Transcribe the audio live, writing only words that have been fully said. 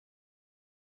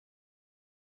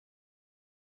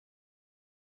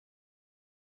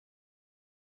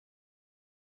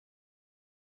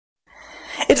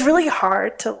it's really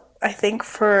hard to, I think,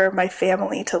 for my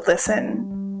family to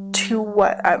listen to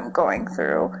what I'm going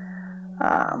through.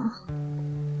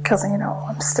 Because,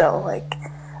 I'm still like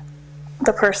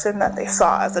the person that they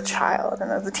saw as a child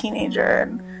and as a teenager.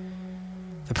 And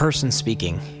the person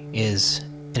speaking is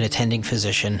an attending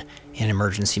physician in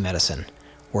emergency medicine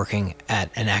working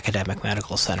at an academic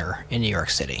medical center in New York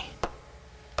City.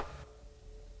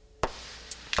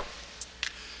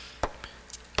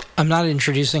 I'm not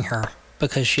introducing her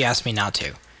because she asked me not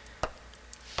to.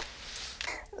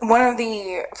 One of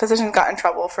the physicians got in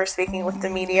trouble for speaking with the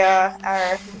media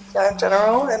or in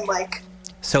general, and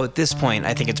So at this point,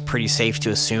 I think it's pretty safe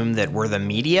to assume that we're the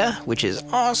media, which is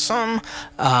awesome.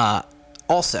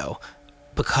 Also,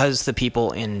 because the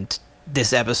people in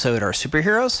this episode are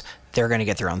superheroes, they're going to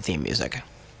get their own theme music.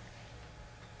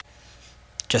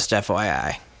 Just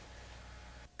FYI.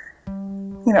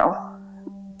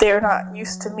 They're not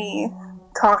used to me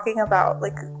talking about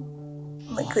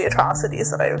the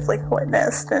atrocities that I've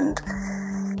witnessed. And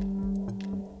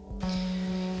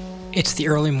it's the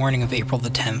early morning of April the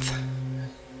 10th.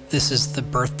 This is the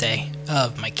birthday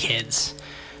of my kids,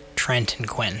 Trent and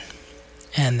Quinn,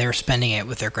 and they're spending it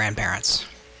with their grandparents.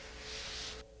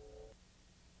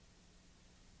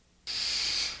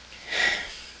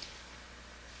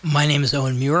 My name is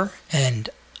Owen Muir, and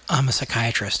I'm a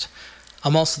psychiatrist.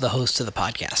 I'm also the host of the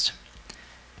podcast.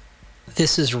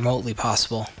 This is Remotely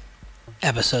Possible,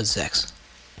 Episode 6.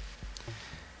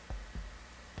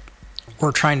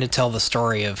 We're trying to tell the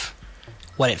story of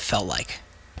what it felt like,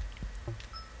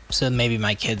 so maybe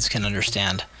my kids can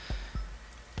understand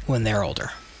when they're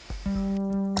older.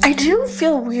 I do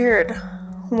feel weird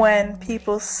when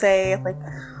people say,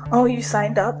 oh, you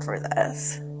signed up for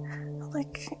this.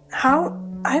 How?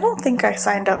 I don't think I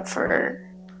signed up for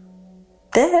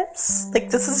this.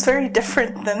 This is very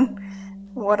different than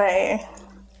what I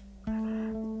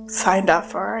signed up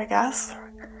for, I guess.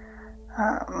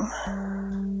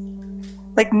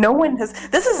 No one has...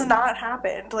 This has not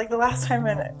happened. The last time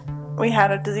we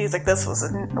had a disease like this was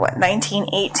in,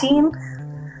 1918?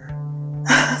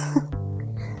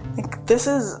 This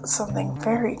is something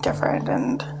very different,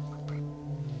 and...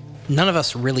 None of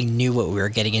us really knew what we were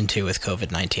getting into with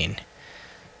COVID-19.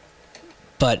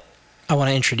 But I want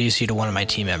to introduce you to one of my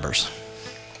team members.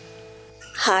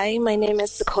 Hi, my name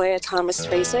is Sequoia Thomas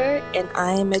Fraser, and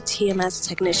I'm a TMS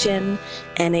technician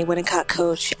and a Winnicott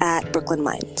coach at Brooklyn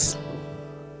Mines.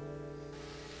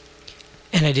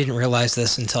 And I didn't realize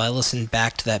this until I listened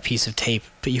back to that piece of tape,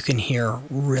 but you can hear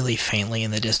really faintly in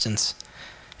the distance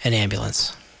an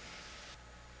ambulance.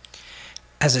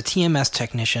 As a TMS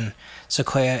technician,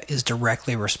 Sequoia is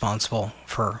directly responsible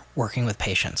for working with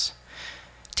patients.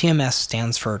 TMS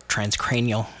stands for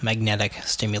transcranial magnetic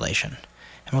stimulation,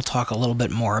 and we'll talk a little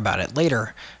bit more about it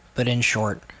later, but in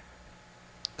short,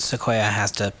 Sequoia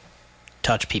has to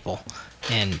touch people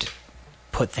and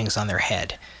put things on their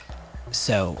head.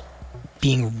 So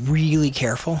being really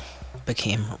careful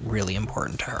became really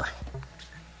important to her.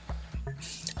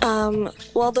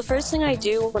 Well, the first thing I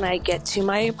do when I get to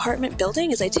my apartment building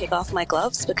is I take off my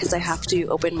gloves because I have to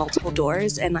open multiple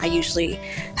doors, and I usually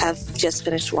have just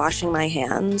finished washing my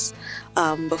hands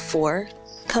before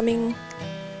coming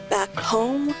back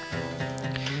home.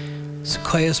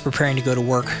 Sequoia's preparing to go to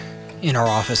work in our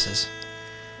offices,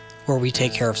 where we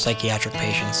take care of psychiatric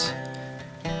patients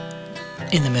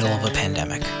in the middle of a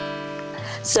pandemic.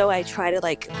 So I try to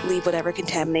leave whatever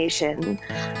contamination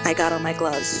I got on my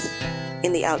gloves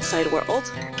in the outside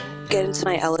world. Get into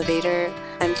my elevator.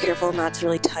 I'm careful not to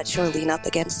really touch or lean up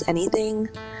against anything.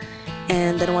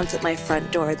 And then once at my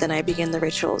front door, then I begin the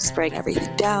ritual of spraying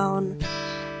everything down.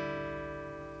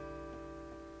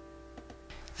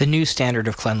 The new standard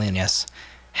of cleanliness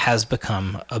has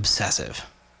become obsessive.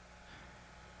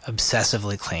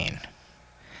 Obsessively clean.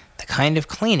 The kind of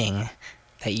cleaning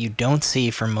that you don't see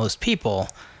from most people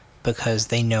because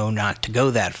they know not to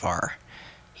go that far.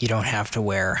 You don't have to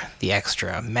wear the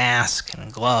extra mask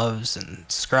and gloves and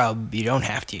scrub. You don't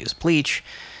have to use bleach.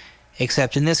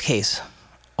 Except in this case,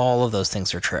 all of those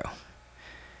things are true.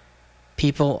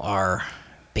 People are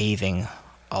bathing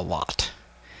a lot.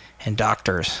 And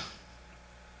doctors,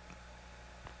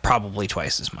 probably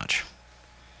twice as much.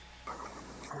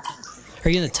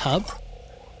 Are you in the tub?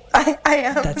 I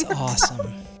am. That's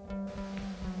awesome.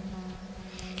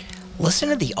 Listen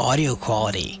to the audio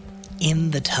quality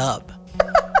in the tub.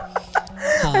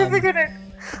 I figured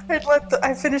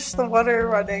I finished the water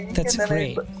running. That's and then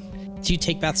great. Do you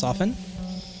take baths often?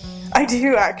 I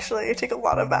do, actually. I take a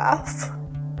lot of baths.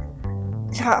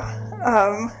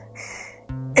 Yeah.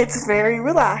 It's very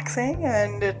relaxing,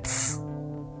 and it's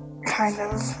kind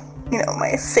of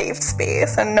my safe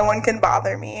space and no one can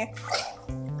bother me.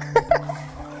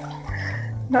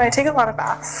 No, I take a lot of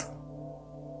baths.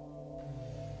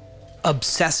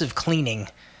 Obsessive cleaning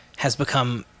has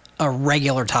become a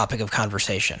regular topic of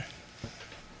conversation.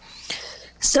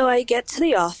 So I get to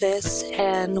the office,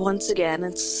 and once again,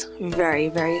 it's very,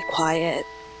 very quiet.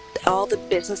 All the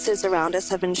businesses around us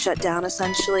have been shut down,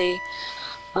 essentially.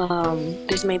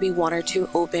 There's maybe one or two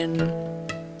open.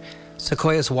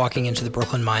 Sequoia's walking into the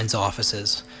Brooklyn Mines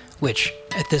offices, which,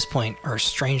 at this point, are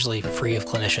strangely free of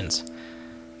clinicians,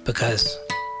 because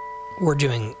we're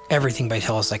doing everything by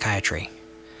telepsychiatry.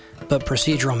 But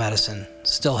procedural medicine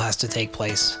still has to take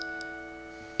place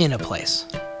in a place.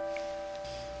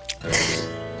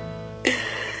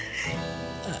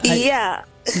 Yeah.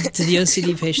 Did the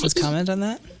OCD patients comment on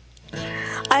that?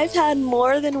 I've had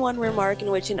more than one remark in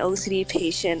which an OCD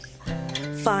patient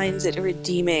finds it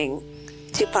redeeming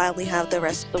to finally have the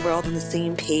rest of the world on the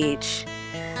same page,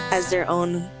 as their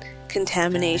own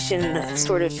contamination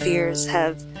sort of fears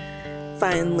have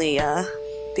finally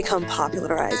become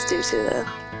popularized due to the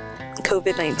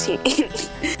COVID-19.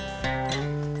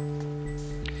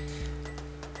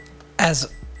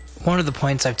 As one of the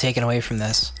points I've taken away from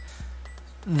this,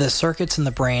 the circuits in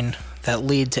the brain that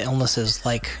lead to illnesses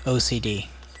like OCD,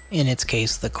 in its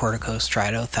case the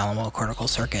corticostriato-thalamocortical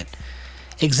circuit,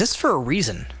 exist for a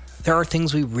reason. There are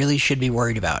things we really should be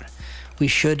worried about. We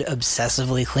should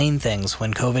obsessively clean things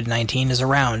when COVID-19 is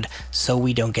around so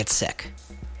we don't get sick.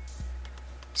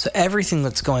 So everything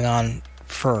that's going on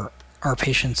for our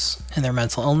patients and their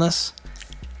mental illness,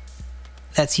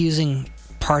 that's using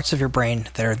parts of your brain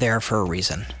that are there for a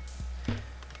reason.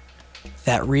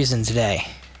 That reason today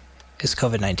is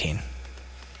COVID-19.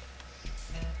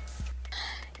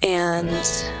 And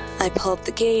I pull up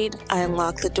the gate, I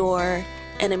unlock the door,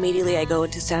 and immediately I go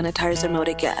into sanitizer mode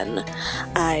again.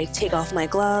 I take off my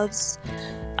gloves,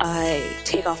 I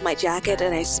take off my jacket,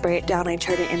 and I spray it down. I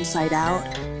turn it inside out.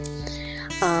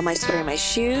 I spray my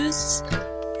shoes,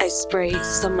 I spray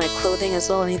some of my clothing as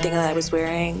well, anything that I was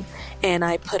wearing, and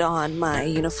I put on my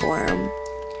uniform.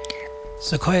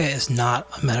 Sequoia is not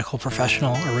a medical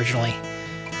professional originally.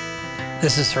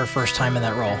 This is her first time in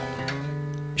that role.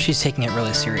 She's taking it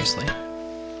really seriously.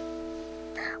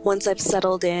 Once I've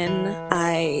settled in,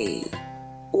 I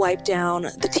wipe down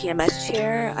the TMS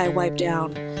chair, I wipe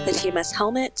down the TMS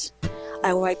helmet,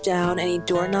 I wipe down any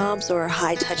doorknobs or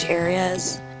high-touch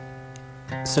areas.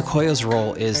 Sequoia's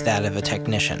role is that of a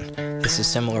technician. This is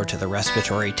similar to the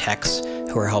respiratory techs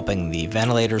who are helping the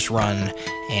ventilators run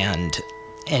and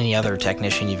any other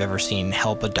technician you've ever seen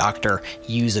help a doctor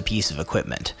use a piece of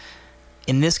equipment.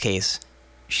 In this case,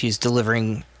 she's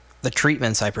delivering the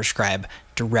treatments I prescribe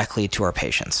directly to our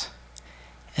patients.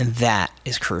 And that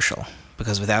is crucial,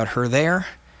 because without her there,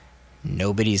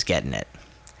 nobody's getting it.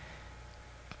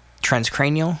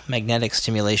 Transcranial magnetic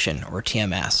stimulation, or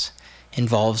TMS,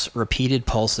 involves repeated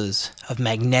pulses of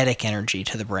magnetic energy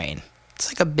to the brain. It's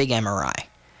like a big MRI,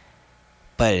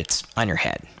 but it's on your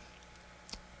head.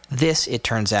 This, it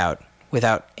turns out,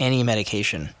 without any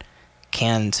medication,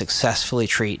 can successfully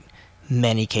treat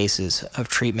many cases of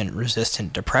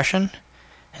treatment-resistant depression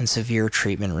and severe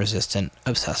treatment-resistant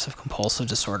obsessive-compulsive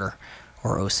disorder,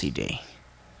 or OCD.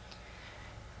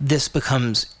 This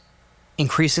becomes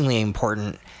increasingly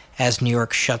important as New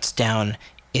York shuts down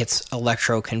its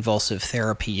electroconvulsive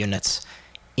therapy units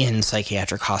in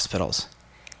psychiatric hospitals.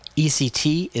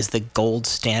 ECT is the gold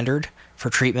standard for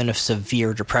treatment of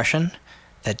severe depression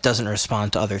that doesn't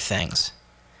respond to other things.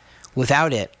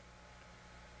 Without it,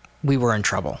 we were in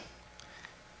trouble.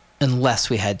 Unless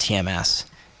we had TMS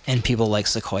and people like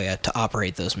Sequoia to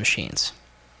operate those machines.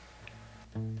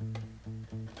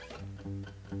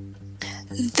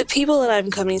 The people that I'm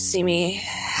coming to see me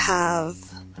have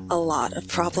a lot of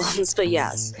problems, but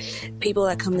yes, people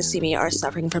that come to see me are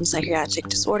suffering from psychiatric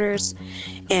disorders,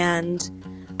 and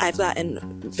I've gotten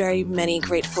very many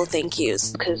grateful thank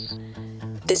yous because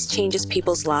this changes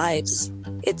people's lives.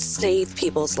 It saved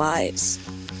people's lives.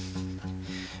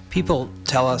 People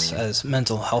tell us as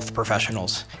mental health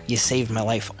professionals, you saved my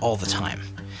life all the time.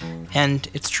 And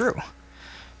it's true.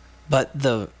 But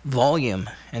the volume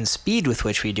and speed with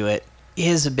which we do it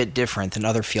is a bit different than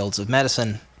other fields of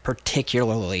medicine,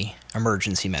 particularly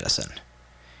emergency medicine.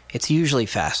 It's usually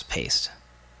fast-paced.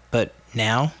 But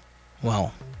now,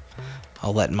 well,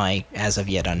 I'll let my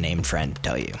as-of-yet unnamed friend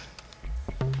tell you.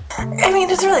 I mean,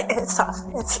 it's tough.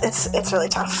 It's really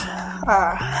tough.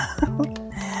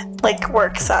 Like,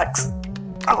 work sucks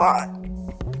a lot.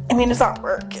 I mean, it's not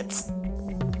work. It's,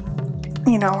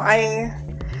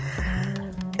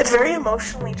 it's very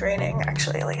emotionally draining,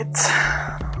 actually. Like,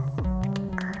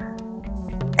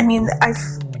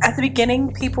 at the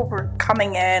beginning, people were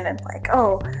coming in and like,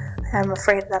 oh, I'm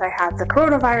afraid that I have the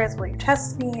coronavirus. Will you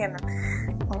test me? And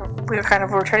we were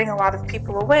turning a lot of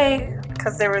people away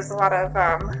because there was a lot of,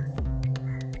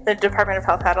 the Department of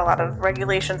Health had a lot of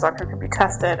regulations on who could be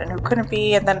tested and who couldn't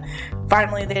be. And then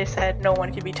finally they said no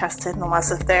one could be tested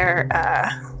unless if they're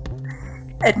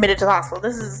admitted to the hospital.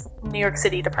 This is New York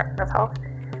City Department of Health.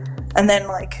 And then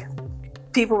like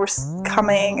people were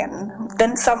coming, and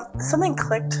then something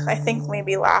clicked, I think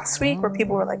maybe last week, where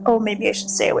people were like, oh, maybe I should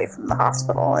stay away from the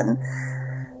hospital. And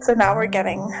so now we're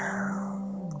getting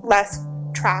less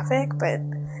traffic, but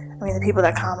I mean the people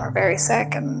that come are very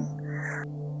sick. And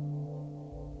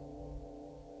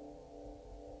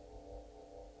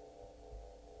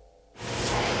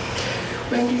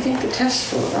when do you think the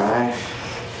test will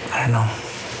arrive? I don't know.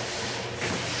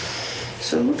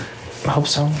 Soon? I hope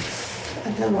so.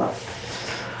 And then what?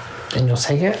 Then you'll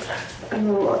take it? And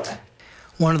then what?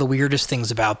 One of the weirdest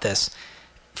things about this,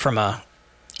 from a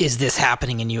is this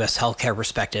happening in U.S. healthcare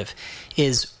perspective,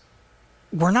 is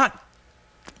we're not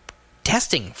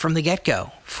testing from the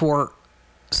get-go for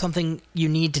something you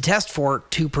need to test for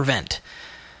to prevent.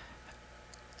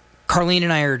 Carlene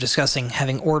and I are discussing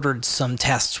having ordered some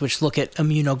tests which look at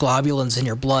immunoglobulins in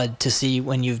your blood to see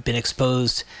when you've been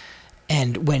exposed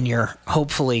and when you're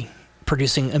hopefully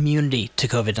producing immunity to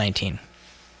COVID-19.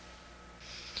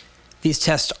 These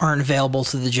tests aren't available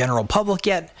to the general public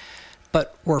yet,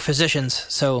 but we're physicians,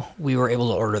 so we were able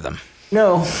to order them.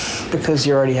 No, because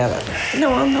you already have it.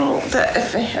 No, I'll know that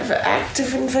if I have an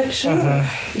active infection,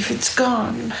 if it's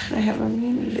gone, I have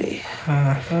immunity.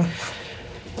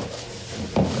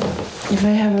 If I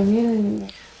have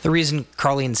immunity. The reason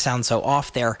Carlene sounds so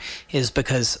off there is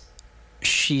because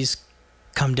she's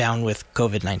come down with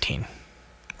COVID-19.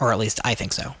 Or at least I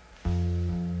think so.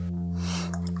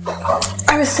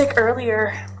 I was sick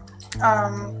earlier,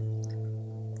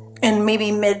 in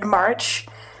maybe mid-March.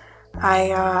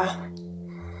 I,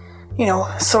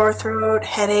 sore throat,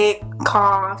 headache,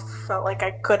 cough, felt like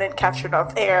I couldn't catch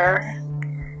enough air.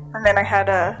 And then I had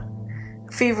a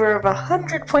fever of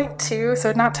 100.2,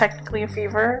 so not technically a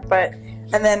fever,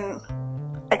 and then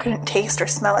I couldn't taste or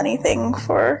smell anything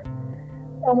for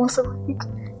almost a week.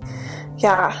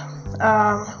 Yeah,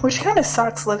 which kind of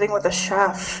sucks living with a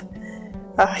chef.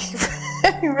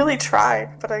 He really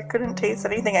tried, but I couldn't taste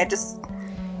anything.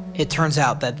 It turns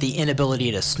out that the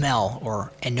inability to smell,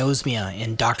 or anosmia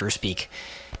in doctor speak,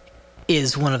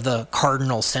 is one of the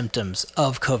cardinal symptoms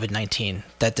of COVID-19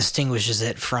 that distinguishes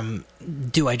it from,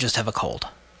 do I just have a cold?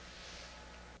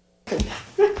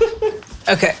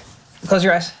 Okay, close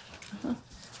your eyes.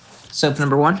 Soap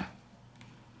number 1.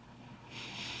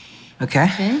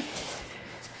 Okay.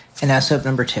 And now soap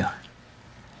number 2.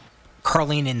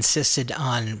 Carlene insisted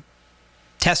on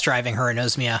test driving her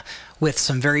anosmia with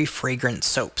some very fragrant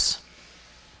soaps.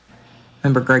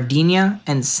 Remember gardenia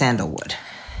and sandalwood.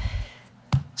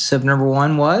 Soap number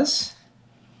 1 was?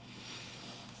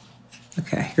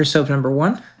 Okay, here's soap number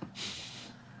 1.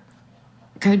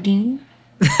 Gardenia?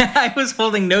 I was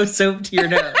holding no soap to your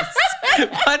nose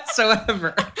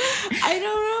whatsoever. I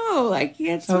don't know. I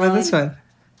can't smell. How about this one?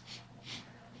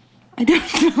 I don't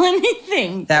smell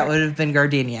anything. That would have been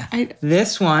gardenia.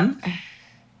 This one.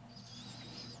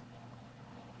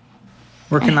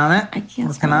 Working on it? I can't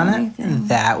Working smell on anything. it?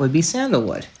 That would be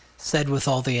sandalwood. Said with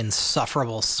all the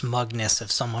insufferable smugness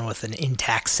of someone with an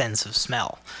intact sense of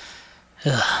smell.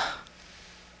 Ugh.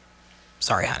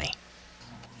 Sorry, honey.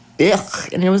 Ugh.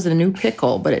 And it was a new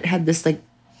pickle, but it had this,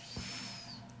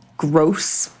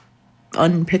 gross,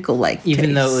 unpickle-like Even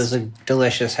taste. though it was a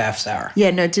delicious half sour.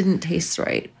 Yeah, no, it didn't taste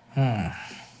right.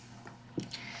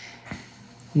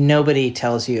 Nobody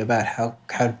tells you about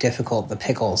how difficult the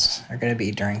pickles are going to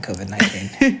be during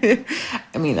COVID-19.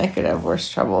 I mean, I could have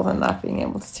worse trouble than not being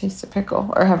able to taste a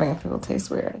pickle, or having a pickle taste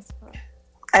weird, I suppose.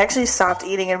 I actually stopped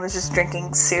eating and was just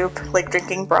drinking soup,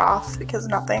 drinking broth, because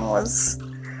I didn't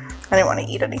want to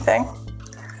eat anything.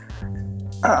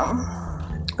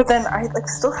 But then I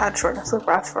still had shortness of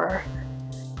breath for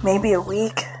maybe a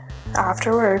week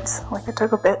afterwards. It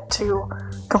took a bit to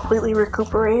completely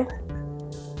recuperate.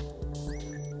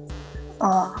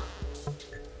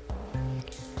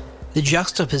 The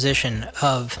juxtaposition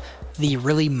of the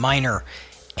really minor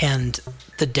and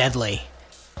the deadly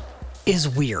is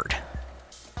weird.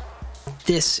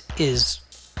 This is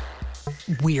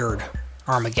weird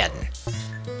Armageddon.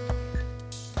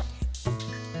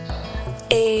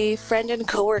 A friend and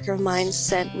coworker of mine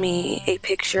sent me a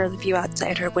picture of the view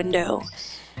outside her window,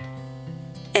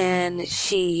 and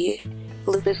she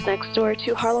lives next door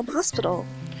to Harlem Hospital.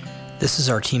 This is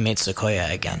our teammate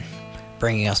Sequoia again,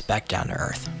 bringing us back down to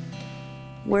earth.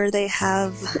 Where they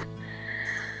have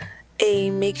a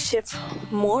makeshift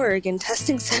morgue and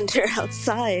testing center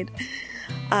outside.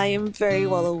 I am very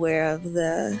well aware of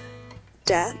the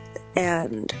death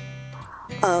and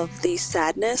of the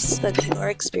sadness that people are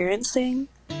experiencing.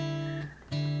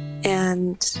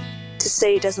 And to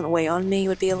say it doesn't weigh on me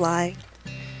would be a lie.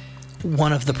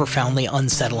 One of the profoundly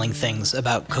unsettling things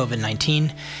about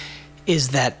COVID-19 is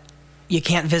that you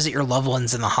can't visit your loved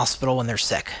ones in the hospital when they're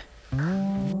sick.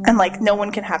 And, like, no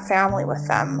one can have family with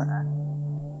them.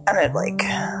 And it, like,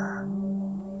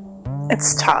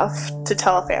 it's tough to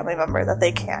tell a family member that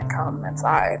they can't come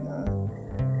inside.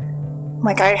 And,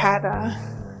 like, I had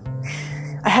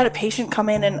a patient come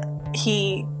in and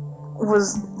he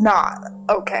was not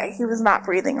okay. He was not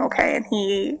breathing okay, and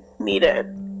he needed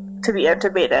to be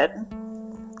intubated.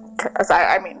 Because,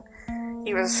 I mean,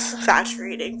 he was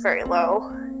saturating very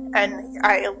low, and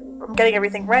I'm getting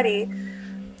everything ready.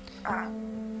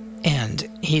 And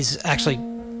he's actually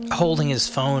holding his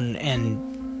phone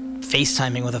and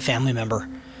FaceTiming with a family member.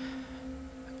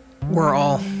 We're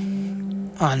all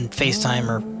on FaceTime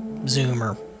or Zoom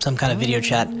or some kind of video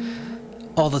chat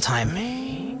all the time,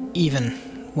 even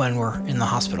when we're in the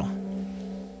hospital.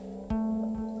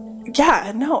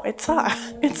 Yeah, no, it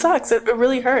sucks. It sucks. It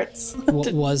really hurts.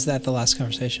 Was that the last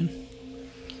conversation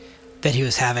that he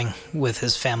was having with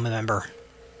his family member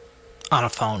on a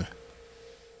phone?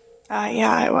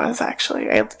 Yeah, it was, actually.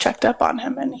 I checked up on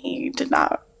him, and he did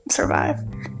not survive.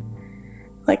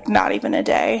 Like, not even a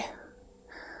day.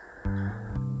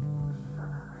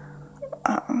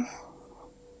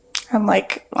 And,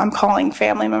 like, I'm calling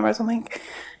family members. I'm like,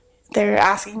 they're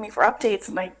asking me for updates,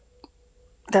 and, like,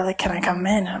 they're like, can I come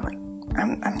in? I'm like,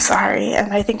 I'm sorry.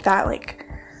 And I think that, like,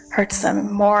 hurts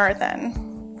them more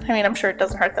than, I mean, I'm sure it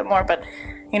doesn't hurt them more, but,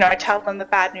 you know, I tell them the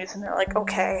bad news, and they're like,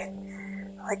 okay.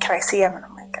 Like, can I see him? And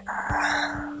I'm like,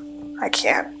 I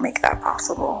can't make that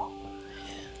possible.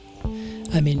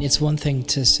 I mean, it's one thing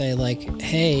to say, like,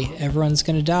 hey, everyone's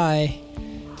gonna die.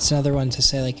 It's another one to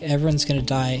say, like, everyone's gonna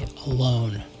die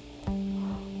alone.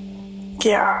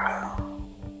 Yeah.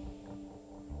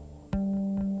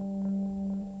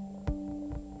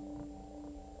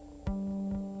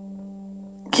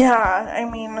 Yeah, I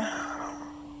mean...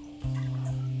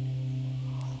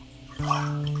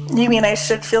 You mean I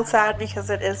should feel sad because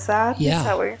it is sad? Yeah. Is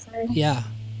that what you're saying? Yeah.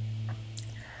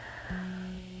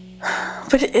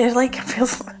 But it like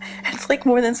feels, it's like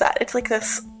more than sad. It's like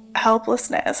this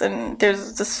helplessness, and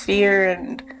there's this fear,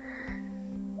 and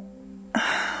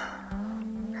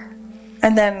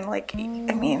then, like,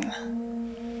 I mean...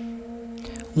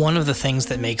 One of the things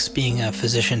that makes being a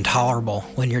physician tolerable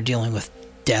when you're dealing with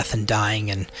death and dying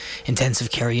and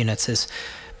intensive care units is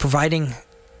providing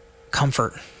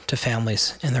comfort to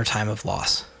families in their time of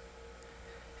loss.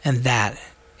 And that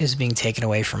is being taken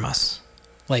away from us,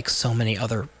 like so many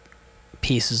other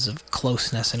pieces of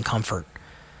closeness and comfort,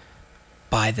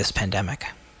 by this pandemic.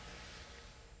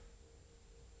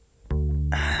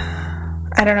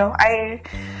 I don't know.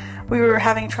 We were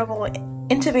having trouble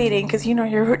intubating because, you know,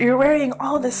 you're wearing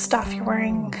all this stuff. You're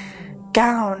wearing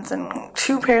gowns and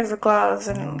 2 pairs of gloves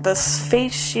and this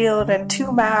face shield and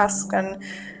 2 masks and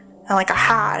like a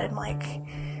hat, and like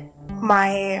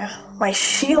my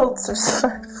shields just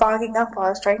fogging up while I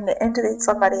was trying to intubate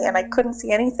somebody, and I couldn't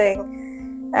see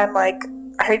anything, and like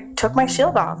I took my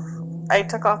shield off. I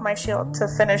took off my shield to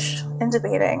finish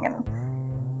intubating,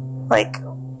 and like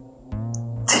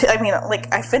I mean,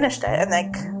 like, I finished it, and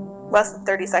like less than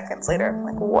 30 seconds later, I'm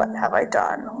like, what have I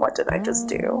done? What did I just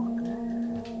do?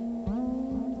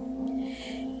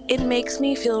 It makes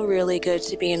me feel really good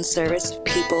to be in service of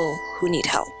people who need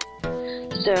help.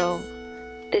 So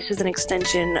this is an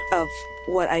extension of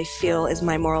what I feel is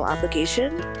my moral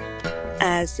obligation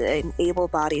as an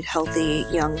able-bodied, healthy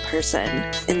young person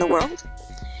in the world.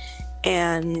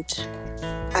 And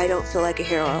I don't feel like a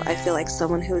hero. I feel like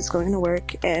someone who is going to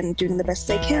work and doing the best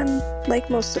they can, like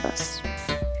most of us.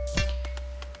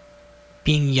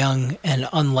 Being young and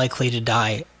unlikely to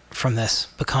die from this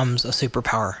becomes a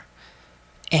superpower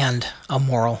and a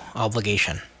moral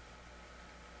obligation.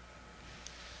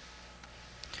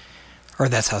 Or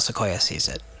that's how Sequoia sees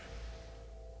it.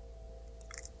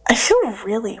 I feel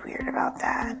really weird about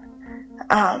that.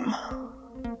 I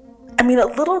mean,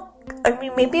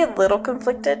 maybe a little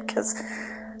conflicted, because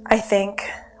I think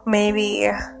maybe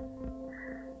if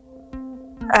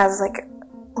I was,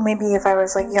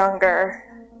 like, younger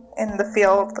in the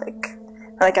field,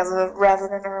 like as a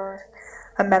resident or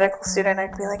a medical student,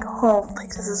 I'd be like, oh, like,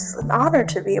 this is an honor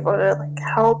to be able to, like,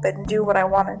 help and do what I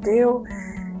want to do,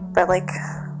 but, like,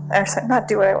 or not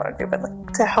do what I want to do, but,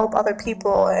 like, to help other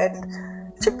people and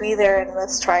to be there in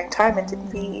this trying time and to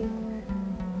be,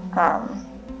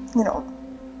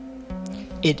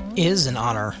 It is an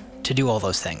honor to do all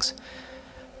those things.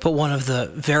 But one of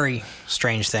the very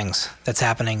strange things that's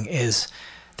happening is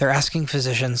they're asking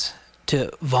physicians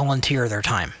to volunteer their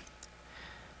time.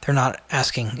 They're not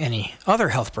asking any other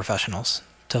health professionals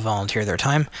to volunteer their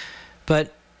time,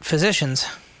 but physicians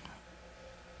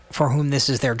for whom this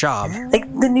is their job. Like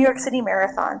the New York City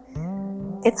Marathon.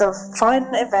 It's a fun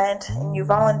event, and you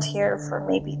volunteer for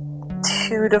maybe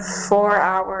 2 to 4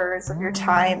 hours of your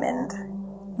time, and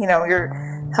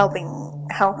you're helping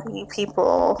healthy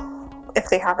people if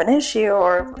they have an issue,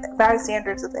 or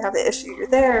bystanders if they have an issue. You're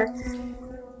there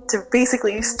to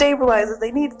basically stabilize if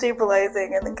they need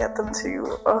stabilizing, and then get them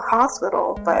to a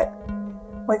hospital. But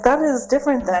like, that is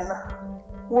different than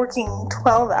working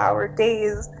 12-hour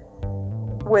days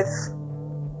with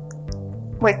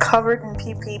like covered in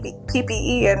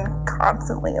PPE and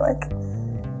constantly like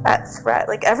at threat.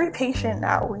 Like, every patient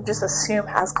now we just assume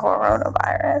has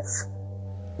coronavirus.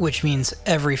 Which means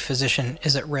every physician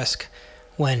is at risk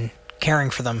when caring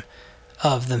for them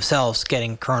of themselves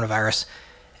getting coronavirus.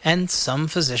 And some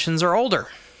physicians are older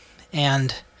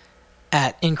and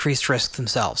at increased risk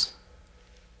themselves.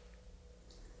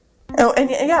 Oh, and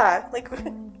yeah, like,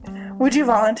 would you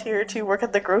volunteer to work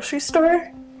at the grocery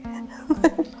store?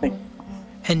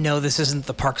 And no, this isn't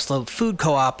the Park Slope Food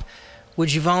Co-op.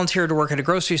 Would you volunteer to work at a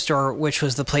grocery store, which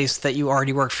was the place that you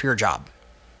already worked for your job?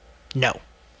 No.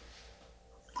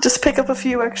 Just pick up a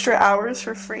few extra hours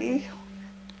for free?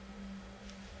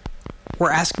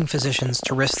 We're asking physicians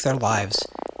to risk their lives,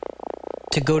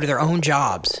 to go to their own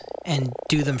jobs and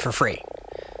do them for free.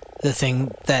 The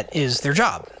thing that is their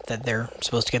job, that they're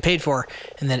supposed to get paid for,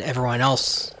 and that everyone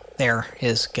else there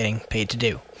is getting paid to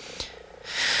do.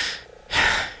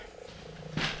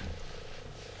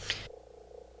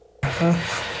 If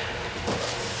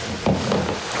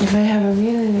I have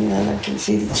immunity, then I can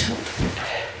see the children.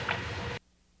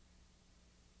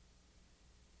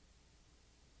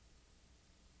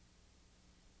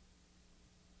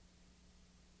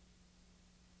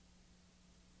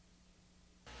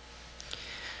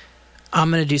 I'm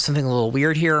going to do something a little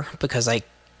weird here because I,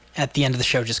 at the end of the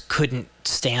show, just couldn't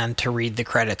stand to read the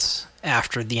credits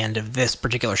after the end of this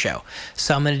particular show.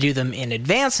 So I'm going to do them in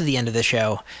advance of the end of the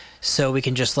show so we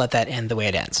can just let that end the way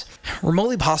it ends.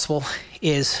 Remotely Possible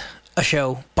is a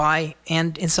show by,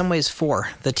 and in some ways for,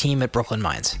 the team at Brooklyn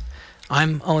Minds.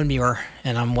 I'm Owen Muir,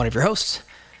 and I'm one of your hosts.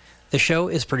 The show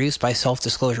is produced by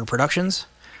Self-Disclosure Productions.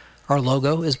 Our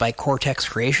logo is by Cortex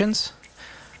Creations.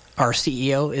 Our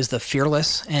CEO is the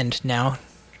fearless and now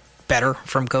better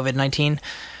from COVID-19,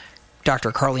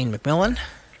 Dr. Carleen McMillan.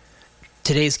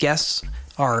 Today's guests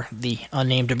are the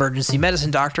unnamed emergency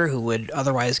medicine doctor who would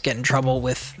otherwise get in trouble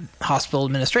with hospital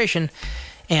administration,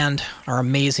 and our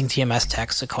amazing TMS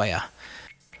tech, Sequoia.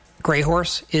 Grey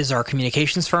Horse is our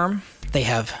communications firm. They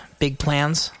have big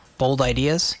plans, bold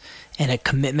ideas, and a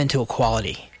commitment to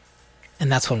equality.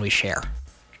 And that's when we share.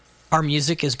 Our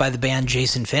music is by the band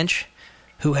Jason Finch,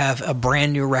 who have a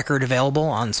brand new record available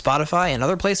on Spotify and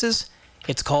other places.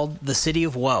 It's called The City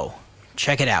of Woe.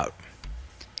 Check it out.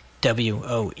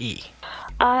 WOE.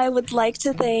 I would like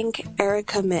to thank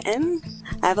Erica Mitten.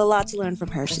 I have a lot to learn from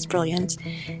her. She's brilliant.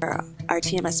 Our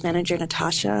TMS manager,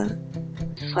 Natasha,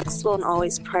 flexible and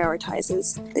always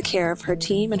prioritizes the care of her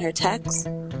team and her techs,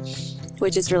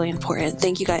 which is really important.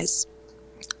 Thank you guys.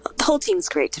 The whole team's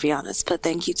great, to be honest, but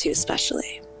thank you too,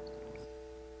 especially.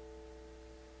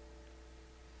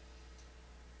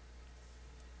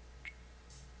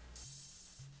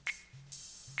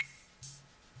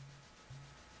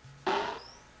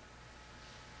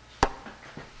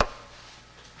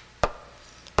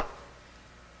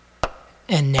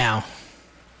 And now,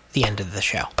 the end of the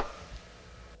show.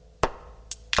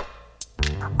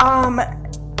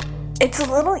 It's a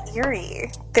little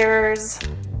eerie. There's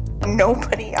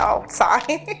nobody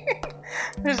outside.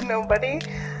 There's nobody.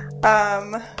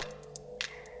 And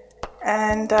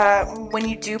when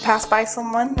you do pass by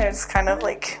someone, there's kind of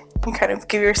like, you kind of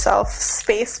give yourself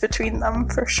space between them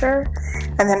for sure.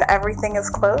 And then everything is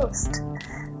closed.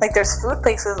 Like, there's food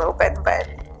places open, but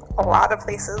a lot of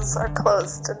places are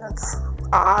closed, and it's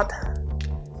odd.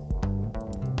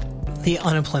 The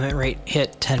unemployment rate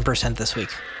hit 10% this week.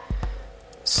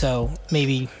 So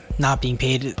maybe not being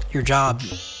paid at your job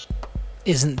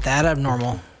isn't that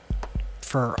abnormal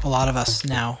for a lot of us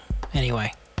now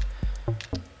anyway.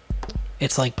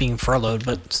 It's like being furloughed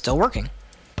but still working.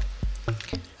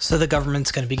 So the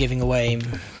government's going to be giving away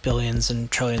billions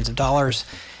and trillions of dollars,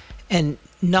 and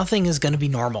nothing is going to be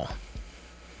normal.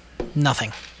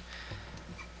 Nothing.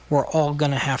 We're all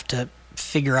going to have to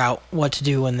figure out what to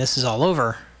do when this is all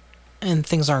over, And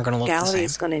things aren't going to look the gallery same.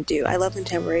 is going to do. I love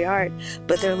contemporary art,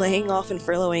 but they're laying off and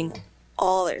furloughing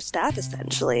all their staff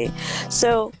essentially.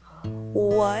 So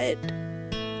what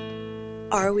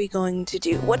are we going to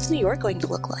do? What's New York going to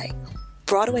look like?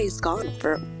 Broadway is gone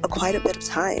for quite a bit of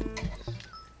time.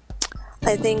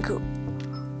 I think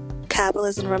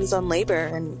capitalism runs on labor,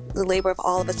 and the labor of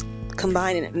all of us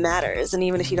combined, and it matters. And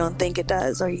even if you don't think it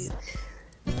does, or you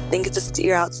think it's just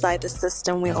you're outside the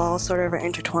system, we all sort of are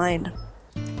intertwined.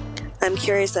 I'm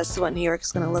curious as to what New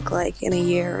York's going to look like in a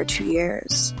year or 2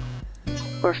 years,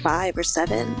 or 5 or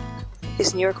 7.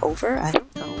 Is New York over? I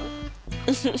don't know.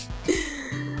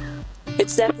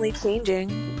 It's definitely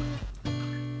changing.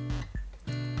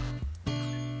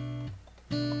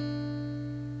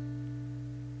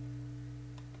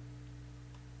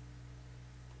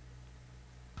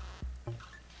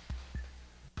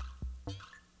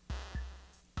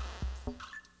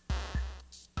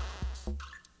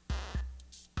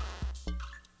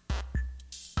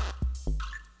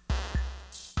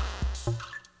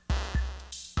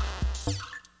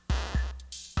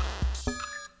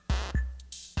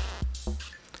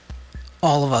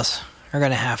 All of us are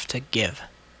going to have to give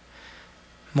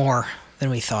more than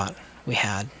we thought we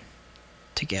had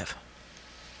to give.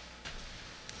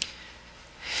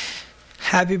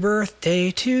 Happy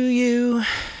birthday to you.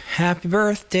 Happy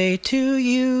birthday to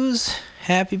yous.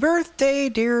 Happy birthday,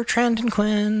 dear Trent and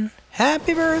Quinn.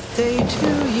 Happy birthday to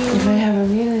you. If I have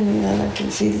immunity, then I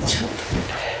can see the children.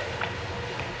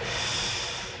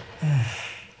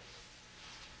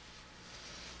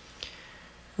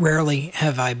 Rarely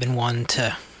have I been one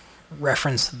to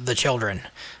reference the children.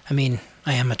 I mean,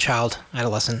 I am a child,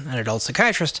 adolescent, and adult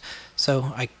psychiatrist,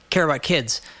 so I care about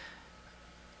kids.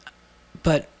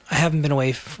 But I haven't been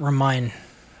away from mine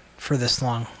for this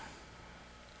long.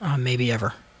 Maybe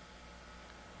ever.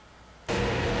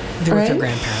 They're with their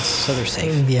grandparents, so they're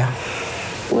safe. Yeah.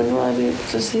 When will I be able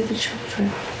to see the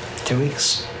children? 2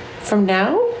 weeks. From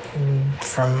now?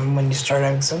 From when you start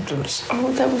having symptoms.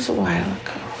 Oh, that was a while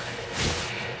ago.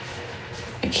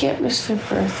 I can't miss their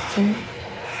birthday.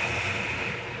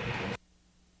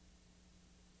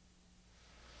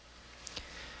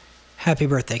 Happy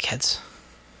birthday, kids.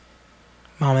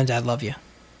 Mom and Dad love you.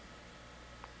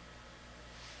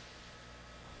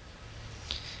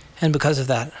 And because of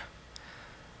that,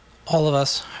 all of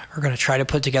us are going to try to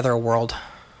put together a world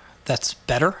that's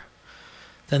better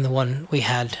than the one we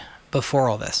had before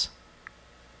all this.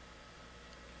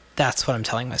 That's what I'm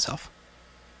telling myself.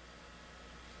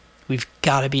 We've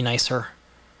got to be nicer.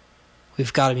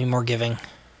 We've got to be more giving.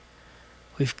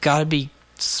 We've got to be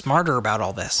smarter about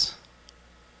all this.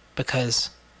 Because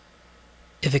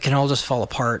if it can all just fall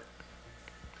apart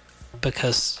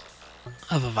because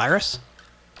of a virus,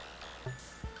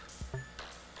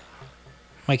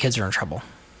 my kids are in trouble.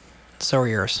 So are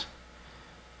yours.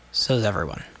 So is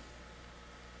everyone.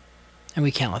 And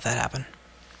we can't let that happen.